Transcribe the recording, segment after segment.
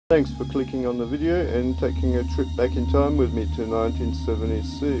Thanks for clicking on the video and taking a trip back in time with me to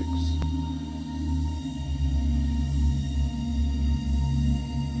 1976.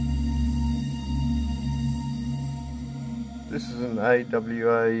 This is an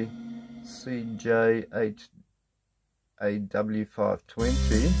AWA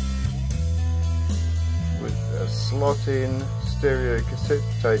CJ8AW520 with a slot-in stereo cassette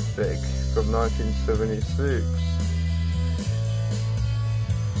tape deck from 1976.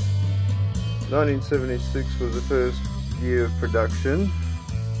 1976 was the first year of production,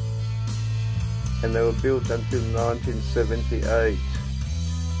 and they were built until 1978.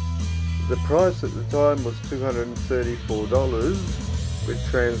 The price at the time was $234, which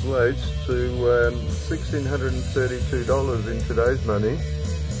translates to $1,632 in today's money.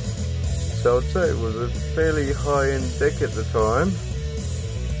 So I'd say it was a fairly high-end deck at the time.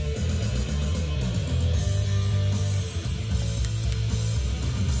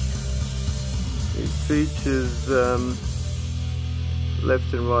 It features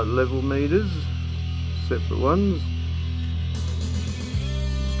left and right level meters, separate ones,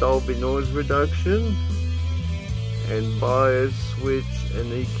 Dolby noise reduction, and bias switch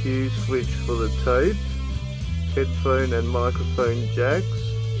and EQ switch for the tape, headphone and microphone jacks,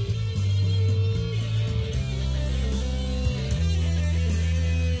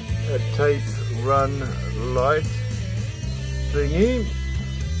 a tape run light thingy,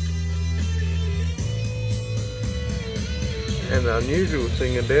 and the unusual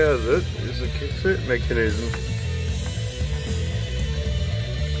thing about it is the cassette mechanism.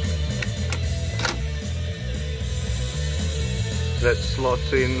 That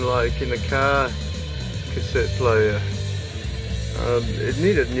slots in like in a car cassette player. It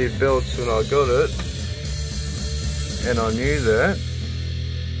needed new belts when I got it, and I knew that.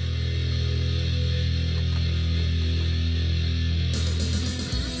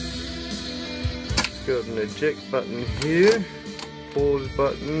 It's got an eject button here, pause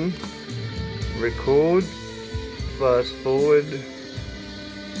button, record, fast forward,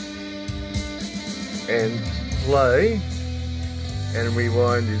 and play. And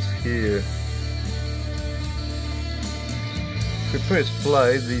rewind is here. If we press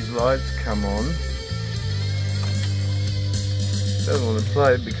play, these lights come on. Doesn't want to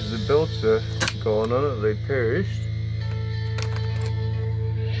play because the belts are gone on it, they perished.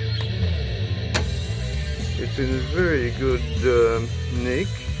 It's in a very good nick,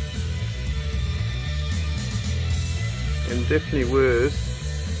 and definitely worth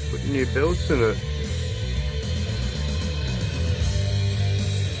putting new belts in it.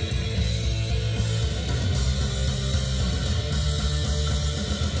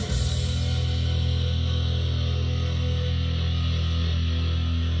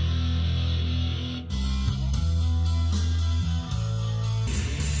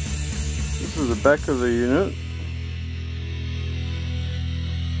 This is the back of the unit.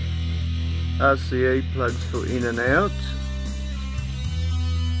 RCA plugs for in and out.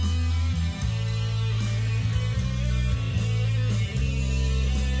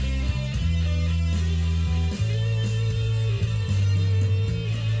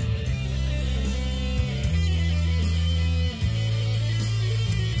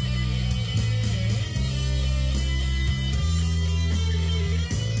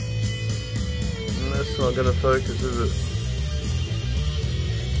 That's not going to focus, is it?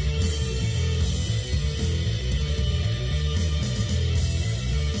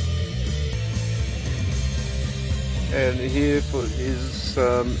 And here is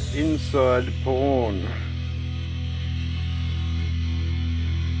some inside porn.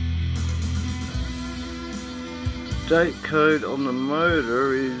 Date code on the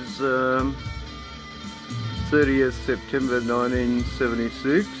motor is 30th September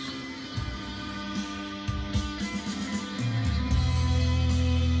 1976.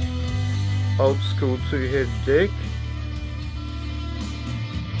 Old school 2-head deck.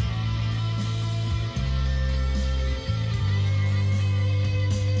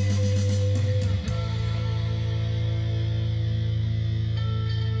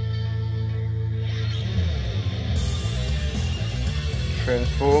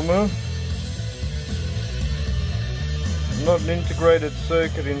 Transformer. Not an integrated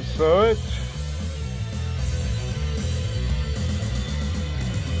circuit inside.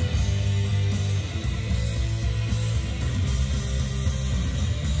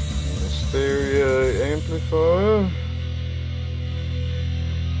 Stereo amplifier.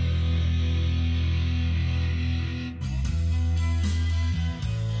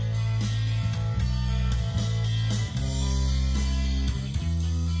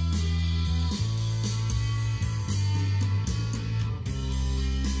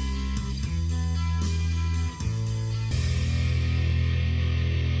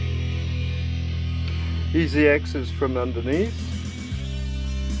 Easy access from underneath,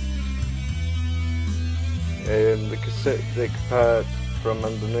 and the cassette deck part from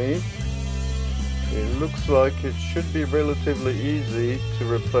underneath. It looks like it should be relatively easy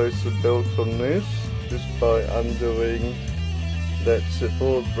to replace the belt on this just by undoing that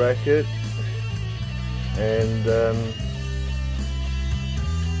support bracket and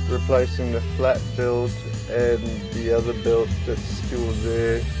replacing the flat belt and the other belt that's still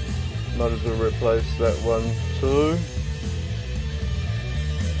there. Might as well replace that one too.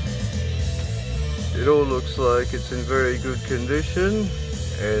 It all looks like it's in very good condition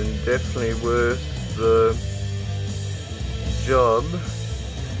and definitely worth the job.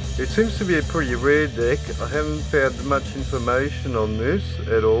 It seems to be a pretty rare deck. I haven't found much information on this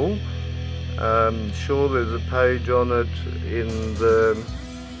at all. I'm sure there's a page on it in the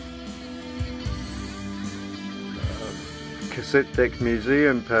Cassette Deck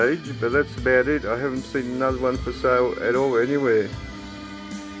Museum page, but that's about it. I haven't seen another one for sale at all anywhere.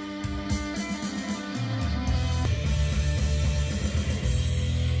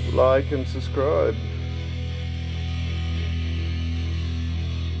 Like and subscribe.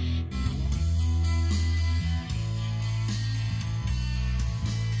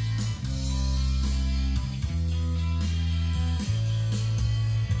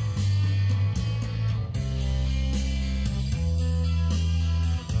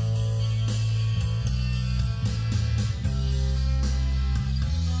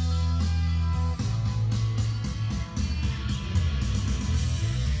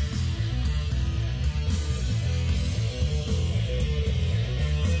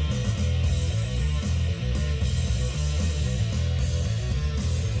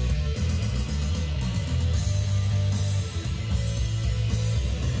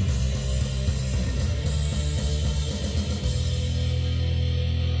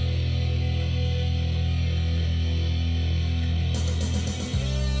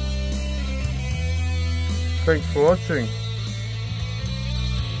 Thanks for watching.